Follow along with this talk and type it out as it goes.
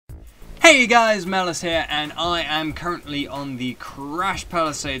Hey guys, Mellis here, and I am currently on the Krash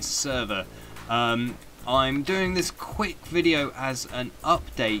Palisades server. I'm doing this quick video as an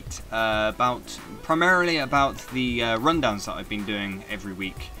update primarily about the rundowns that I've been doing every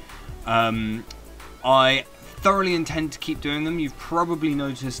week. I thoroughly intend to keep doing them. You've probably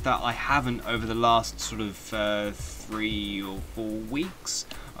noticed that I haven't over the last sort of 3 or 4 weeks.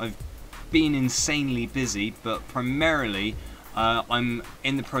 I've been insanely busy, but primarily I'm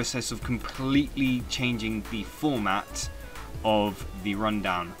in the process of completely changing the format of the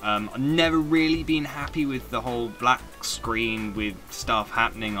rundown. I've never really been happy with the whole black screen with stuff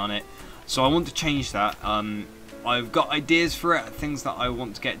happening on it, so I want to change that. I've got ideas for it, things that I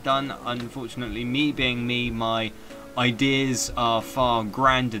want to get done. Unfortunately, me being me, my ideas are far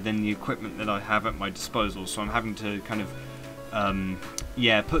grander than the equipment that I have at my disposal, so I'm having to kind of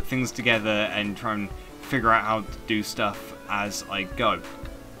put things together and try and figure out how to do stuff as I go,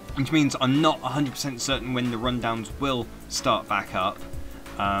 which means I'm not 100% certain when the rundowns will start back up,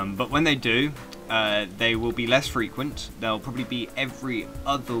 but when they do, they will be less frequent. They'll probably be every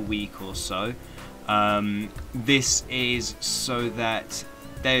other week or so. This is so that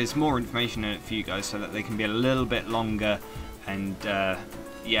there's more information in it for you guys, so that they can be a little bit longer, and that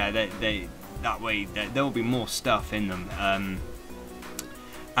way there will be more stuff in them.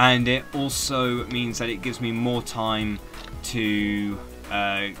 And it also means that it gives me more time to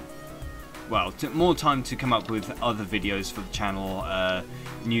more time to come up with other videos for the channel,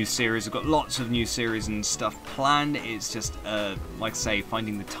 new series. I've got lots of new series and stuff planned. It's just like I say,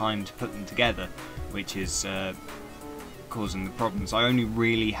 finding the time to put them together, which is causing the problems. I only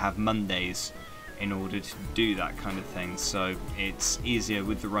really have Mondays in order to do that kind of thing, so it's easier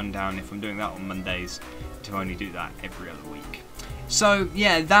with the rundown if I'm doing that on Mondays to only do that every other week. So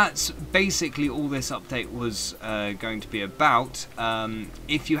yeah, that's basically all this update was going to be about.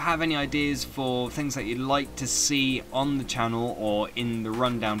 If you have any ideas for things that you'd like to see on the channel or in the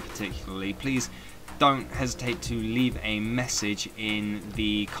rundown particularly, please don't hesitate to leave a message in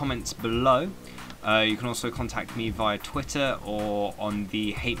the comments below. You can also contact me via Twitter or on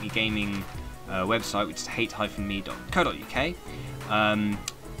the Hate Me Gaming website, which is hate-me.co.uk.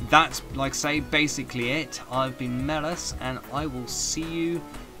 That's, like I say, basically it. I've been Mellis, and I will see you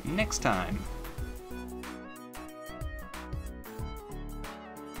next time.